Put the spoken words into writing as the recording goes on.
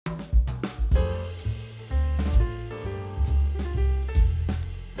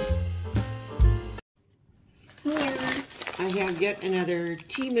I have yet another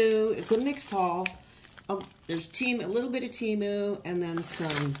Temu. It's a mixed haul. Oh, there's a little bit of Temu, and then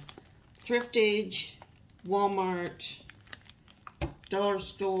some Thriftage, Walmart, dollar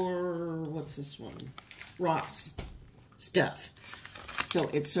store, what's this one? Ross stuff.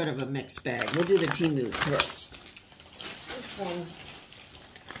 So it's sort of a mixed bag. We'll do the Temu first. This one,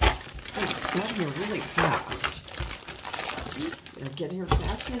 oh, got here really fast. See, they're getting here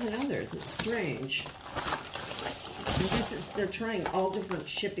faster than others. It's strange. And this is, they're trying all different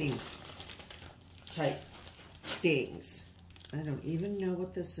shipping type things. I don't even know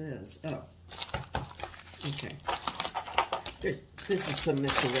what this is. Oh, okay. This is some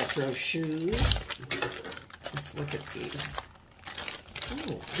Mr. Retro shoes. Let's look at these.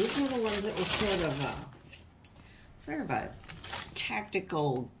 Oh, these were the ones that were sort of a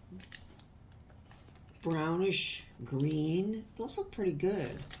tactical brownish green. Those look pretty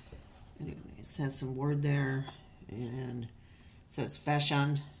good. Anyway, it says some word there, and it says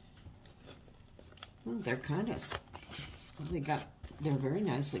fashion. Well, they're kind of, they're very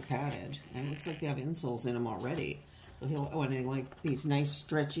nicely padded, and it looks like they have insoles in them already. So and they like these nice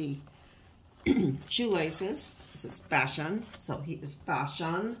stretchy shoelaces. This is fashion, so he is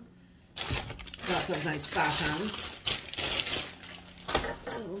fashion. Lots of nice fashion.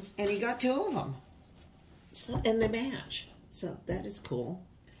 So, and he got 2 of them. So, and they match. So that is cool.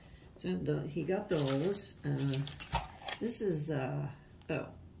 So he got those. This is, oh,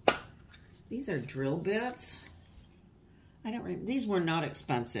 these are drill bits. I don't remember. These were not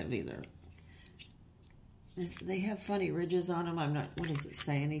expensive either. They have funny ridges on them. I'm not, what does it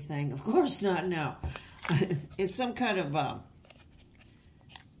say, anything? Of course not, no. It's some kind of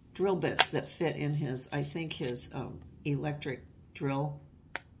drill bits that fit in his, I think his electric drill.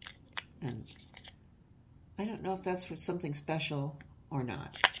 And I don't know if that's for something special or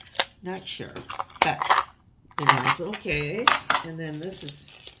not. Not sure. But in a nice little case. And then this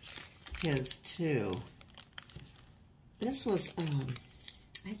is his too. This was,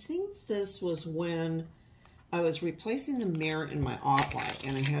 I think this was when I was replacing the mirror in my light,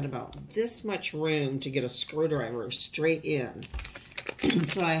 and I had about this much room to get a screwdriver straight in.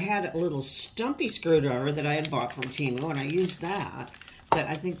 So I had a little stumpy screwdriver that I had bought from Temu, and I used that, but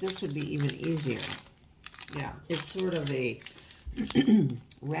I think this would be even easier. Yeah, it's sort of a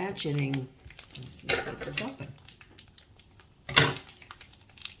ratcheting. Let's see if I get this open.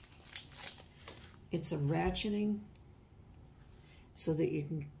 It's a ratcheting so that you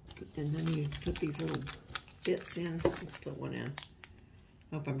can, and then you put these little bits in. Let's put one in.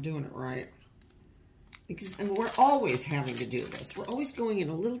 Hope I'm doing it right. Because, and we're always having to do this. We're always going in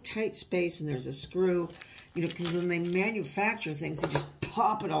a little tight space and there's a screw, you know, because when they manufacture things, they just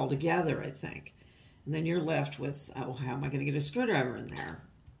pop it all together, I think. And then you're left with, oh, how am I going to get a screwdriver in there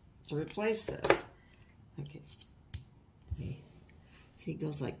to replace this? Okay. See, it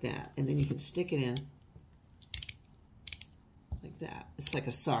goes like that. And then you can stick it in like that. It's like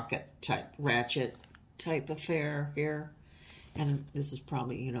a socket type, ratchet type affair here. And this is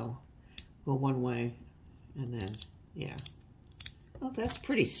probably, you know, go one way and then, yeah. Oh, that's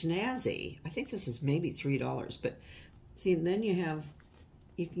pretty snazzy. I think this is maybe $3, but see, and then you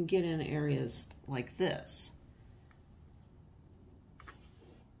can get in areas like this.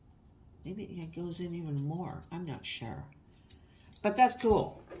 Maybe it goes in even more. I'm not sure. But that's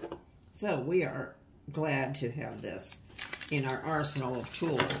cool. So we are glad to have this in our arsenal of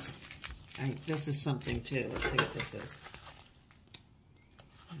tools. This is something too. Let's see what this is.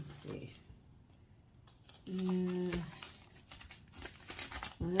 Let's see.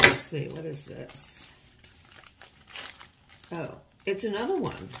 Let's see. What is this? Oh, it's another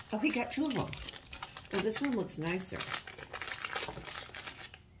one. Oh, he got 2 of them. Oh, this one looks nicer.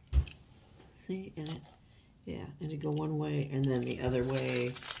 See, and it, yeah, and it go one way and then the other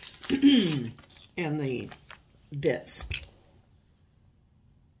way, and the bits.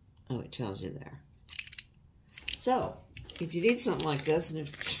 Oh, it tells you there. So, if you need something like this, and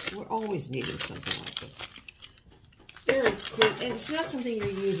if we're always needing something like this, very cool. And it's not something you're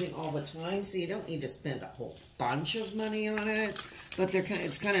using all the time, so you don't need to spend a whole bunch of money on it. But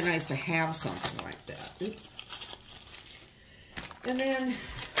it's kind of nice to have something like that. Oops. And then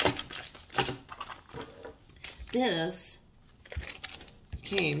this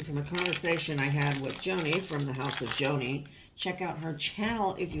came from a conversation I had with Joni from the House of Joni. Check out her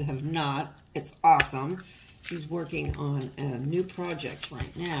channel if you have not. It's awesome. She's working on new projects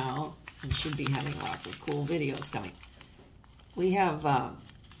right now and should be having lots of cool videos coming. We have,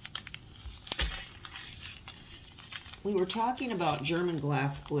 we were talking about German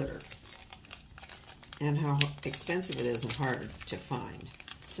glass glitter and how expensive it is and hard to find.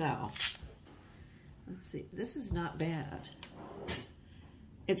 So, let's see. This is not bad.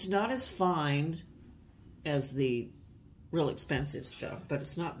 It's not as fine as the real expensive stuff, but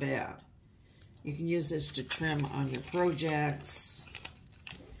it's not bad. You can use this to trim on your projects,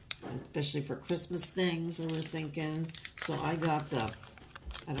 especially for Christmas things that we're thinking. So I got the,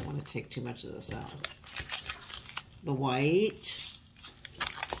 I don't want to take too much of this out. The white.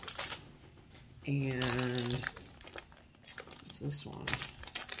 And what's this one?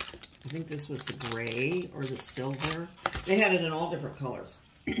 I think this was the gray or the silver. They had it in all different colors.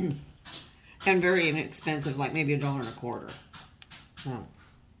 And very inexpensive, like maybe $1.25. So,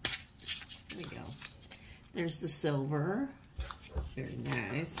 there we go. There's the silver. Very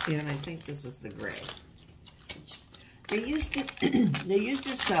nice. And I think this is the gray. They used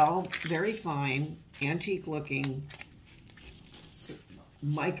to sell very fine, antique looking,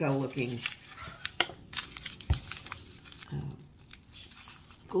 mica looking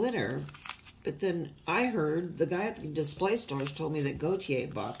glitter, but then I heard the guy at the display stores told me that Gautier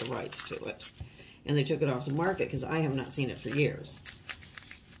bought the rights to it, and they took it off the market because I have not seen it for years.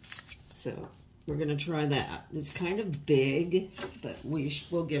 So we're gonna try that. It's kind of big, but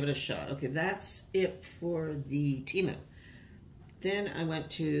we'll give it a shot. Okay, that's it for the Temu. Then I went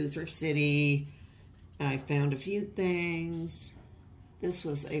to Thrift City. I found a few things. This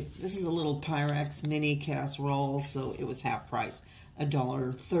is a little Pyrex mini casserole, so it was half price,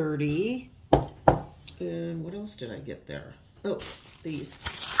 $1.30. And what else did I get there? Oh, these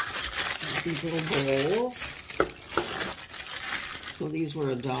little bowls. So these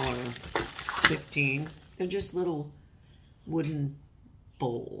were $1.15. They're just little wooden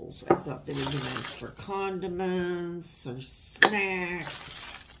bowls. I thought they would be nice for condiments or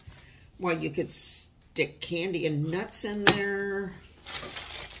snacks. Well, you could stick candy and nuts in there.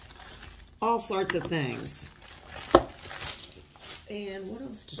 All sorts of things. And what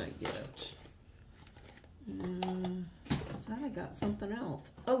else did I get? I thought I got something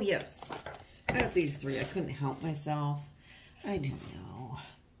else. Oh, yes. I got these three. I couldn't help myself. I don't know.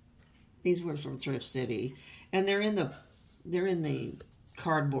 These were from Thrift City. And they're in the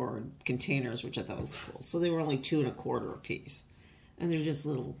cardboard containers, which I thought was cool. So they were only $2.25 a piece. And they're just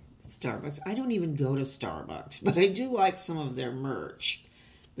little Starbucks. I don't even go to Starbucks, but I do like some of their merch.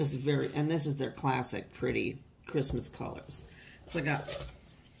 This is their classic pretty Christmas colors. So I got,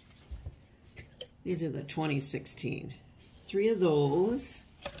 these are the 2016. 3 of those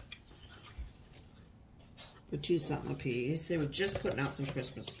for $2 something a piece. They were just putting out some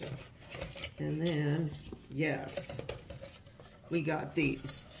Christmas stuff. And then, yes, we got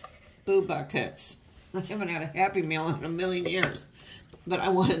these Boo Buckets. I haven't had a Happy Meal in a million years, but I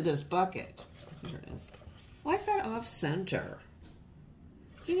wanted this bucket. Here it is. Why is that off center?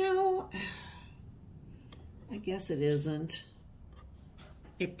 You know, I guess it isn't.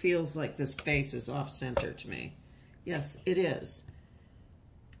 It feels like this face is off center to me. Yes, it is.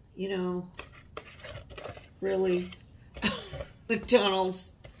 You know, really?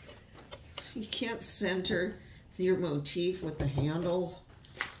 McDonald's, you can't center your motif with the handle.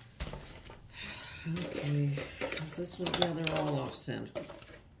 Okay, is this one? Yeah, they're all off center.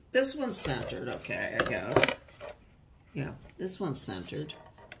 This one's centered, okay, I guess. Yeah, this one's centered.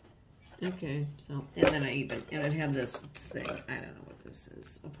 Okay, so, and then and it had this thing. I don't know what this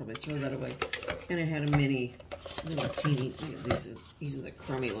is. I'll probably throw that away. And it had a mini, little teeny, these are the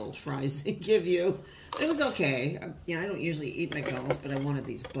crummy little fries they give you. It was okay. You know, I don't usually eat McDonald's, but I wanted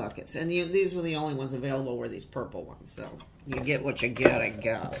these buckets. And these were the only ones available, were these purple ones. So, you get what you get, I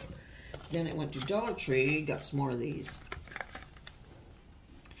guess. Then I went to Dollar Tree, got some more of these.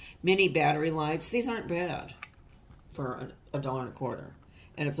 Mini battery lights. These aren't bad for $1.25.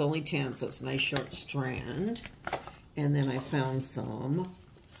 And it's only 10, so it's a nice short strand. And then I found some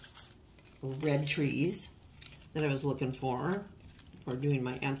red trees that I was looking for doing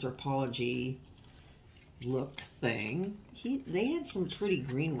my anthropology look thing. They had some pretty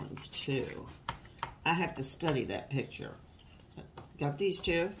green ones too. I have to study that picture. Got these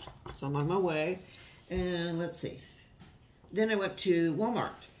two, so I'm on my way. And let's see. Then I went to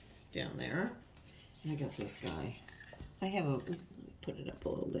Walmart down there. And I got this guy. I have put it up a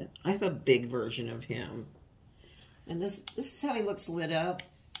little bit. I have a big version of him. And this is how he looks lit up.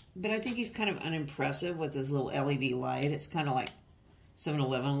 But I think he's kind of unimpressive with his little LED light. It's kind of like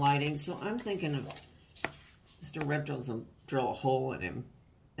 7-Eleven lighting. So I'm thinking of Mr. Retros and drill a hole in him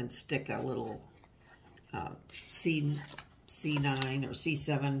and stick a little C9 or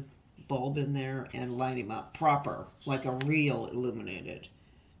C7 bulb in there and light him up proper, like a real illuminated.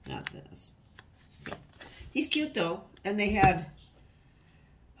 Not this. So, he's cute though. And they had,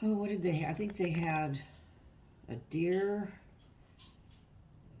 oh, what did they have? I think they had a deer.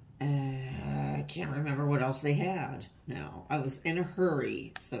 I can't remember what else they had. No, I was in a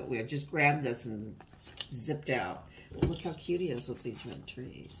hurry, so we had just grabbed this and zipped out. Well, look how cute he is with these red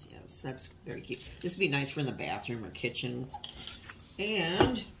trees. Yes, that's very cute. This would be nice for in the bathroom or kitchen.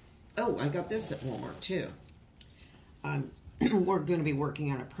 And, oh, I got this at Walmart too. We're going to be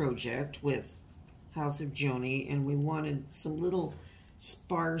working on a project with House of Joni, and we wanted some little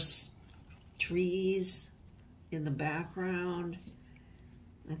sparse trees in the background.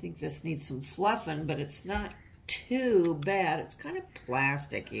 I think this needs some fluffing, but it's not too bad. It's kind of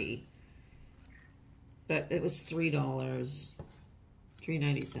plasticky. But it was $3,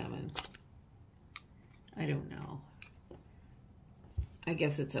 $3.97. I don't know. I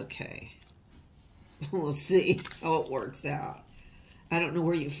guess it's okay. We'll see how it works out. I don't know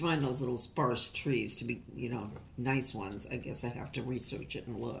where you find those little sparse trees to be, you know, nice ones. I guess I have to research it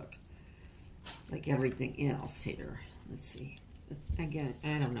and look. Like everything else here. Let's see. Again,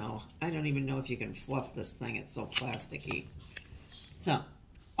 I don't know. I don't even know if you can fluff this thing. It's so plasticky. So,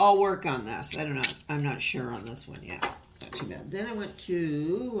 I'll work on this. I don't know. I'm not sure on this one yet. Not too bad. Then I went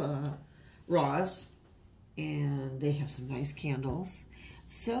to Ross, and they have some nice candles.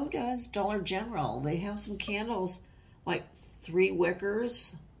 So does Dollar General. They have some candles, like 3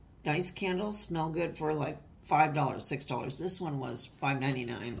 wickers. Nice candles. Smell good for like $5, $6. This one was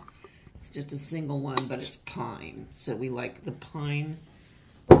 $5.99. It's just a single one, but it's pine. So we like the pine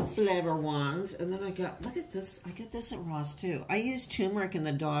flavor ones. And then I got, look at this. I got this at Ross too. I use turmeric in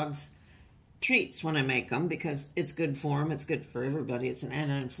the dog's treats when I make them because it's good for them. It's good for everybody. It's an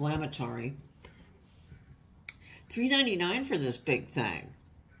anti-inflammatory. $3.99 for this big thing.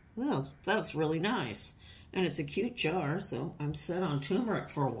 Well, that's really nice. And it's a cute jar, so I'm set on turmeric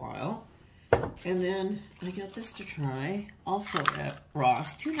for a while. And then I got this to try, also at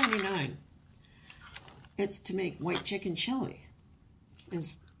Ross, $2.99. It's to make white chicken chili.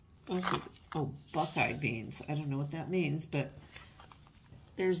 It's, oh, buckeye beans. I don't know what that means, but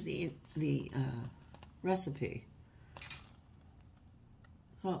there's the recipe.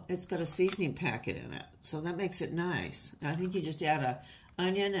 So it's got a seasoning packet in it, so that makes it nice. I think you just add a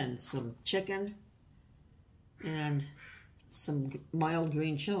onion and some chicken and some mild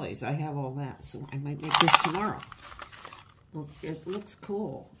green chilies. I have all that, so I might make this tomorrow. Well, it looks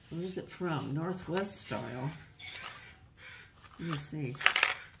cool. Where is it from? Northwest style. Let me see.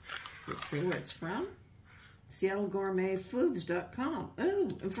 Let's see where it's from. SeattleGourmetFoods.com. Oh,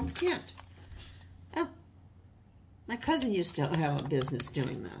 and from Kent. Oh, my cousin used to have a business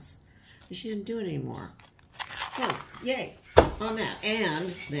doing this, but she didn't do it anymore. So, yay on that.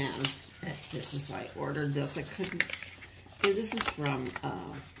 And then, this is why I ordered this. I couldn't. This is from,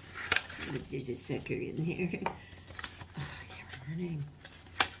 there's a sucker in here. Oh, I can't remember her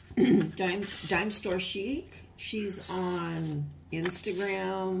name. Dime Store Chic. She's on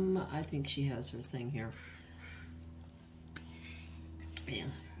Instagram. I think she has her thing here. Yeah,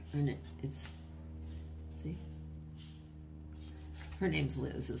 and it's, see? Her name's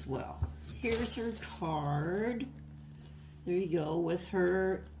Liz as well. Here's her card. There you go, with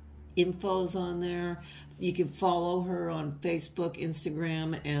her info's on there. You can follow her on Facebook,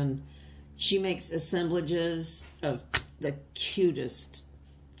 Instagram, and she makes assemblages of the cutest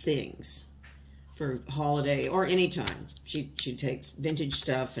things for holiday or anytime. She takes vintage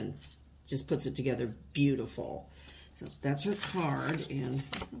stuff and just puts it together beautiful. So that's her card. And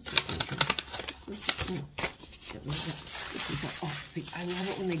see, I love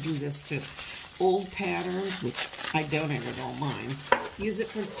it when they do this too. Old patterns, which I donated all mine. Use it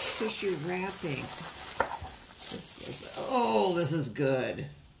for tissue wrapping. This is good.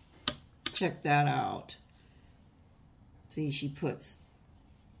 Check that out. See, she puts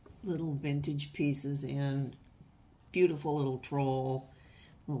little vintage pieces in. Beautiful little troll.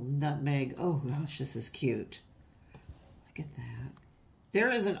 Little nutmeg. Oh gosh, this is cute. Look at that.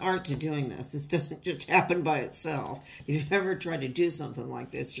 There is an art to doing this. This doesn't just happen by itself. If you've ever tried to do something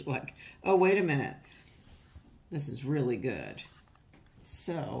like this, you're like, oh, wait a minute. This is really good.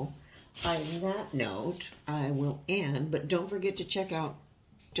 So, on that note, I will end. But don't forget to check out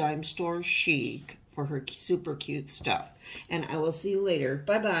Dime Store Chic for her super cute stuff. And I will see you later.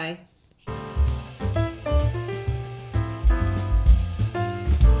 Bye-bye.